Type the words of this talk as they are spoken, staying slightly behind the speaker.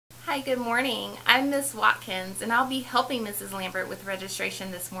Hi, good morning. I'm Miss Watkins, and I'll be helping Mrs. Lambert with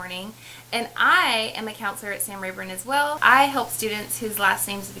registration this morning. And I am a counselor at Sam Rayburn as well. I help students whose last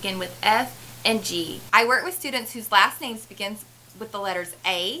names begin with F and G. I work with students whose last names begins with the letters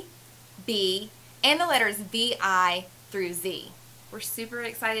A, B, and the letters VI through Z. We're super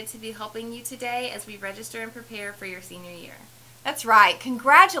excited to be helping you today as we register and prepare for your senior year. That's right.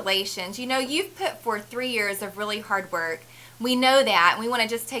 Congratulations. You know, you've put forth 3 years of really hard work. We know that, and we want to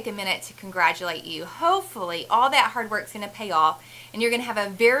just take a minute to congratulate you. Hopefully, all that hard work's going to pay off, and you're going to have a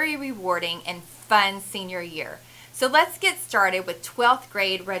very rewarding and fun senior year. So let's get started with 12th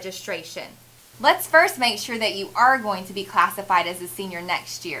grade registration. Let's first make sure that you are going to be classified as a senior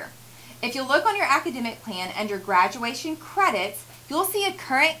next year. If you look on your academic plan under graduation credits, you'll see a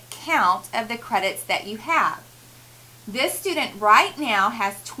current count of the credits that you have. This student right now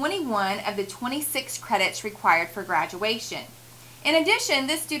has 21 of the 26 credits required for graduation. In addition,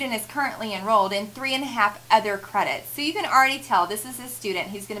 this student is currently enrolled in 3.5 other credits. So you can already tell this is a student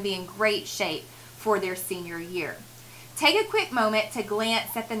who's going to be in great shape for their senior year. Take a quick moment to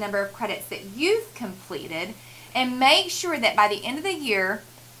glance at the number of credits that you've completed and make sure that by the end of the year,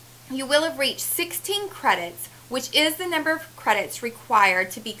 you will have reached 16 credits, which is the number of credits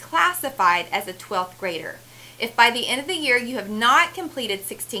required to be classified as a 12th grader. If by the end of the year you have not completed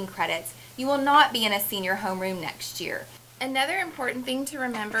 16 credits, you will not be in a senior homeroom next year. Another important thing to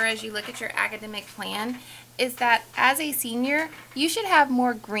remember as you look at your academic plan is that as a senior, you should have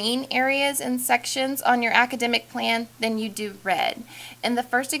more green areas and sections on your academic plan than you do red. In the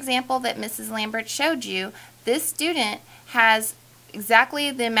first example that Mrs. Lambert showed you, this student has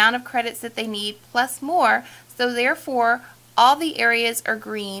exactly the amount of credits that they need plus more, so therefore all the areas are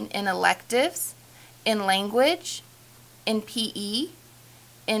green in electives, in language, in PE,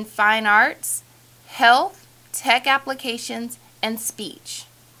 in fine arts, health, tech applications, and speech.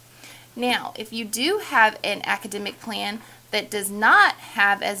 Now, if you do have an academic plan that does not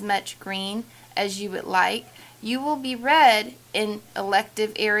have as much green as you would like, you will be red in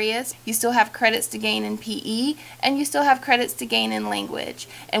elective areas. You still have credits to gain in PE, and you still have credits to gain in language.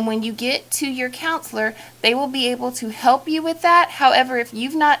 And when you get to your counselor, they will be able to help you with that. However, if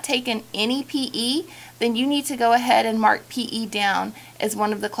you've not taken any PE, then you need to go ahead and mark PE down as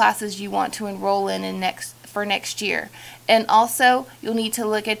one of the classes you want to enroll in for next year. And also, you'll need to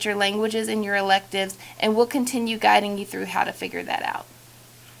look at your languages and your electives, and we'll continue guiding you through how to figure that out.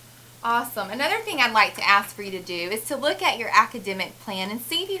 Awesome. Another thing I'd like to ask for you to do is to look at your academic plan and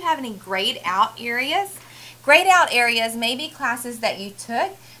see if you have any grayed out areas. Grayed out areas may be classes that you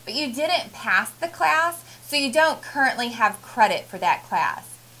took, but you didn't pass the class, so you don't currently have credit for that class.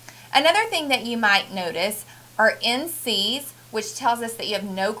 Another thing that you might notice are NCs, which tells us that you have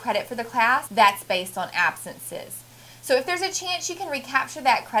no credit for the class. That's based on absences. So if there's a chance you can recapture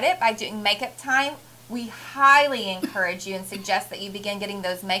that credit by doing makeup time, we highly encourage you and suggest that you begin getting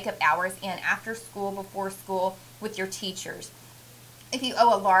those makeup hours in after school, before school with your teachers. If you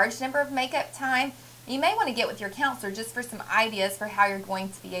owe a large number of makeup time, you may want to get with your counselor just for some ideas for how you're going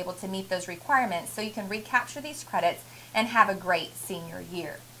to be able to meet those requirements so you can recapture these credits and have a great senior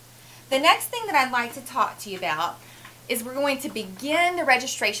year. The next thing that I'd like to talk to you about is we're going to begin the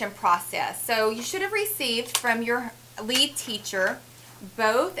registration process. So you should have received from your lead teacher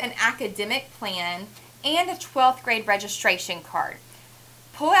both an academic plan and a 12th grade registration card.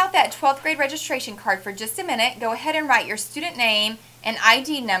 Pull out that 12th grade registration card for just a minute. Go ahead and write your student name and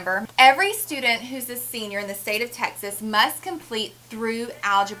ID number. Every student who's a senior in the state of Texas must complete through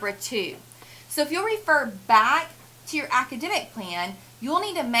Algebra 2. So if you'll refer back to your academic plan, you'll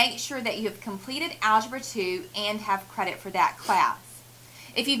need to make sure that you have completed Algebra 2 and have credit for that class.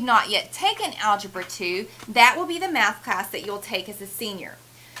 If you've not yet taken Algebra 2, that will be the math class that you'll take as a senior.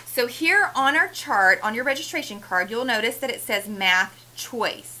 So here on our chart, on your registration card, you'll notice that it says Math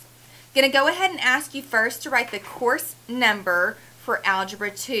Choice. I'm going to go ahead and ask you first to write the course number for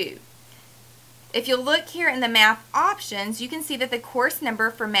Algebra 2. If you'll look here in the math options, you can see that the course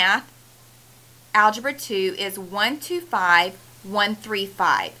number for Math Algebra 2 is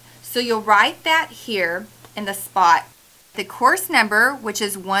 125135. So you'll write that here in the spot. The course number, which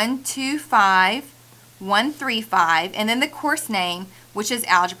is 125135, and then the course name, which is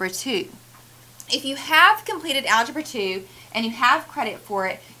Algebra 2. If you have completed Algebra 2 and you have credit for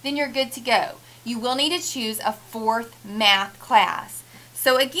it, then you're good to go. You will need to choose a 4th math class.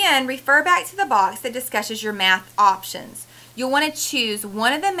 So again, refer back to the box that discusses your math options. You'll want to choose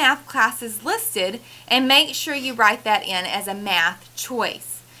one of the math classes listed and make sure you write that in as a math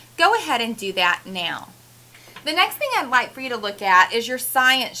choice. Go ahead and do that now. The next thing I'd like for you to look at is your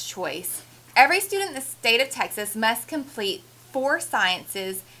science choice. Every student in the state of Texas must complete 4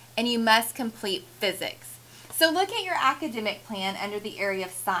 sciences and you must complete physics. So look at your academic plan under the area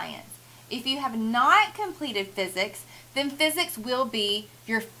of science. If you have not completed physics, then physics will be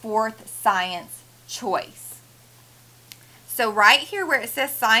your fourth science choice. So right here where it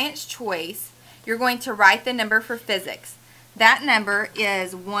says science choice, you're going to write the number for physics. That number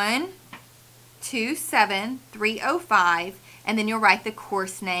is 127305, and then you'll write the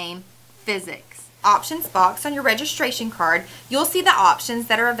course name, physics. Options box on your registration card, you'll see the options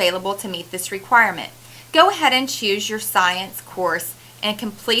that are available to meet this requirement. Go ahead and choose your science course and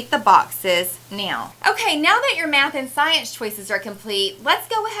complete the boxes now. Okay, now that your math and science choices are complete, let's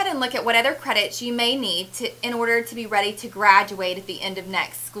go ahead and look at what other credits you may need in order to be ready to graduate at the end of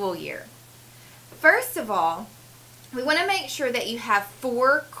next school year. First of all, we want to make sure that you have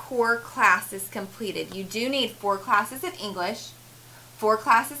 4 core classes completed. You do need 4 classes of English, 4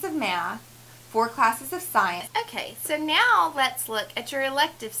 classes of math, 4 classes of science. Okay, so now let's look at your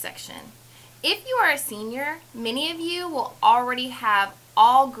elective section. If you are a senior, many of you will already have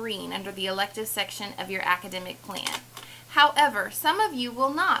all green under the elective section of your academic plan. However, some of you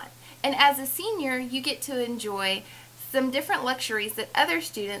will not. And as a senior, you get to enjoy some different luxuries that other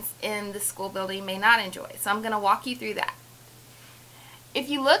students in the school building may not enjoy. So I'm going to walk you through that. If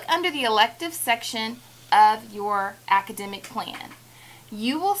you look under the elective section of your academic plan,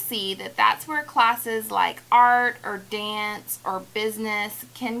 you will see that that's where classes like art or dance or business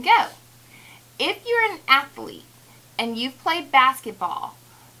can go. If you're an athlete and you've played basketball,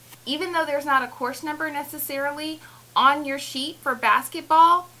 even though there's not a course number necessarily on your sheet for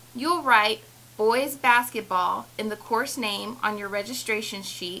basketball, you'll write boys basketball in the course name on your registration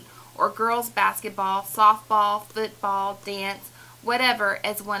sheet, or girls basketball, softball, football, dance, whatever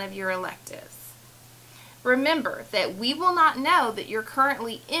as one of your electives. Remember that we will not know that you're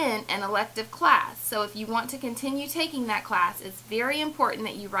currently in an elective class, so if you want to continue taking that class, it's very important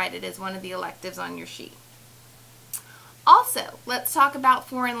that you write it as one of the electives on your sheet. Also, let's talk about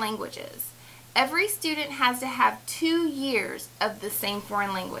foreign languages. Every student has to have 2 years of the same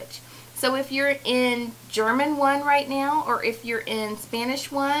foreign language. So if you're in German 1 right now, or if you're in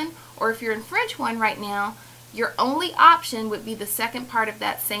Spanish 1, or if you're in French 1 right now, your only option would be the second part of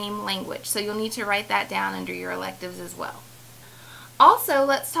that same language. So you'll need to write that down under your electives as well. Also,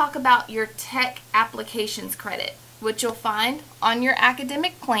 let's talk about your tech applications credit, which you'll find on your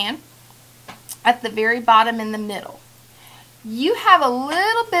academic plan at the very bottom in the middle. You have a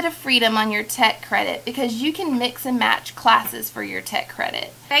little bit of freedom on your tech credit because you can mix and match classes for your tech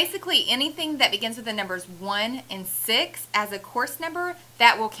credit. Basically, anything that begins with the numbers 1 and 6 as a course number,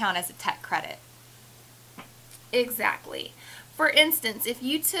 that will count as a tech credit. Exactly. For instance, if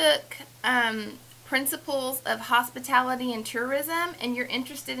you took Principles of Hospitality and Tourism and you're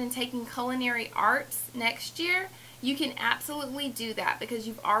interested in taking Culinary Arts next year, you can absolutely do that because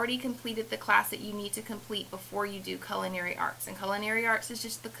you've already completed the class that you need to complete before you do Culinary Arts. And Culinary Arts is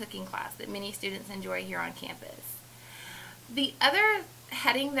just the cooking class that many students enjoy here on campus. The other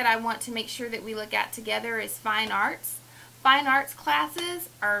heading that I want to make sure that we look at together is Fine Arts. Fine Arts classes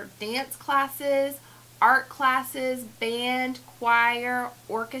are dance classes, art classes, band, choir,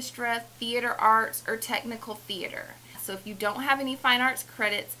 orchestra, theater arts, or technical theater. So if you don't have any fine arts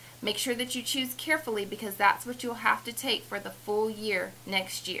credits, make sure that you choose carefully because that's what you'll have to take for the full year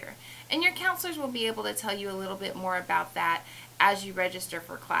next year. And your counselors will be able to tell you a little bit more about that as you register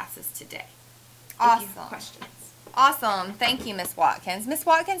for classes today. Awesome. If you have questions. Awesome. Thank you, Ms. Watkins. Ms.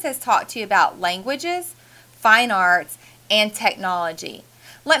 Watkins has talked to you about languages, fine arts, and technology.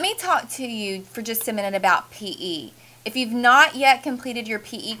 Let me talk to you for just a minute about PE. If you've not yet completed your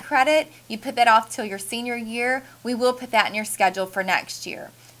PE credit, you put that off till your senior year, we will put that in your schedule for next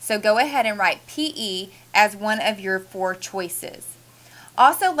year. So go ahead and write PE as one of your 4 choices.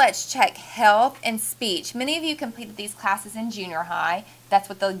 Also, let's check health and speech. Many of you completed these classes in junior high. That's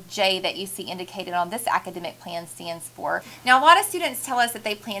what the J that you see indicated on this academic plan stands for. Now, a lot of students tell us that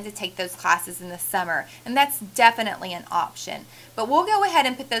they plan to take those classes in the summer, and that's definitely an option. But we'll go ahead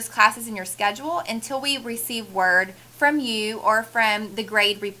and put those classes in your schedule until we receive word from you or from the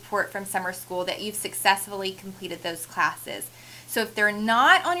grade report from summer school that you've successfully completed those classes. So if they're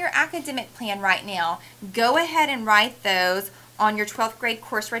not on your academic plan right now, go ahead and write those on your 12th grade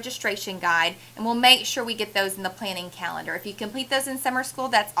course registration guide, and we'll make sure we get those in the planning calendar. If you complete those in summer school,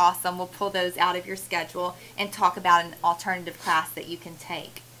 that's awesome. We'll pull those out of your schedule and talk about an alternative class that you can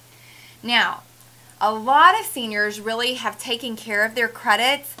take. Now, a lot of seniors really have taken care of their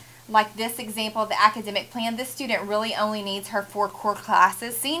credits. Like this example of the academic plan, this student really only needs her 4 core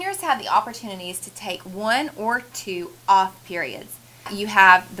classes. Seniors have the opportunities to take 1 or 2 off periods. You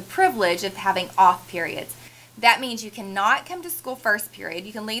have the privilege of having off periods. That means you cannot come to school first period,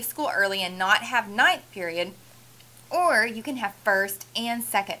 you can leave school early and not have ninth period, or you can have first and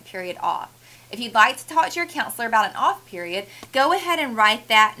second period off. If you'd like to talk to your counselor about an off period, go ahead and write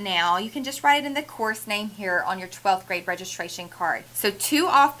that now. You can just write it in the course name here on your 12th grade registration card. So 2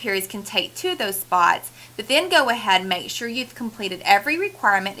 off periods can take 2 of those spots, but then go ahead and make sure you've completed every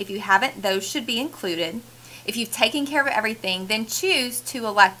requirement. If you haven't, those should be included. If you've taken care of everything, then choose 2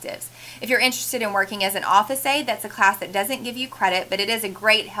 electives. If you're interested in working as an office aide, that's a class that doesn't give you credit, but it is a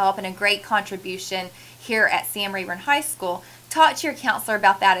great help and a great contribution here at Sam Rayburn High School. Talk to your counselor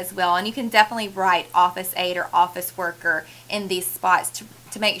about that as well, and you can definitely write office aide or office worker in these spots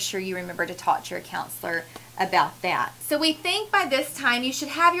to make sure you remember to talk to your counselor about that. So we think by this time you should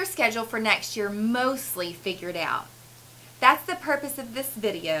have your schedule for next year mostly figured out. That's the purpose of this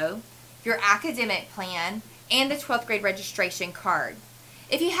video, your academic plan, and the 12th grade registration card.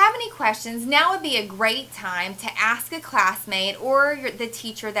 If you have any questions, now would be a great time to ask a classmate or the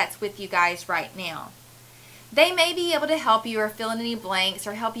teacher that's with you guys right now. They may be able to help you or fill in any blanks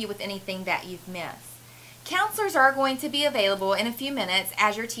or help you with anything that you've missed. Counselors are going to be available in a few minutes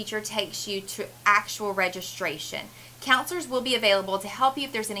as your teacher takes you to actual registration. Counselors will be available to help you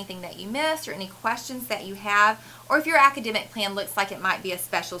if there's anything that you missed or any questions that you have, or if your academic plan looks like it might be a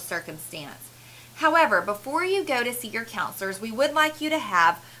special circumstance. However, before you go to see your counselors, we would like you to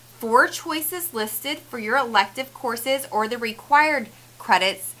have 4 choices listed for your elective courses or the required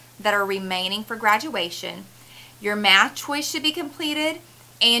credits that are remaining for graduation. Your math choice should be completed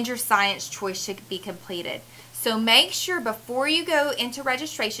and your science choice should be completed. So make sure before you go into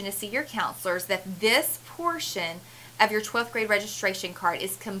registration to see your counselors that this portion of your 12th grade registration card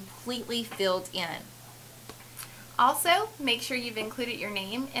is completely filled in. Also, make sure you've included your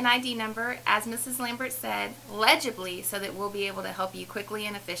name and ID number, as Mrs. Lambert said, legibly, so that we'll be able to help you quickly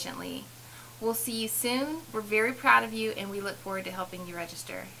and efficiently. We'll see you soon. We're very proud of you and we look forward to helping you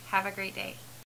register. Have a great day.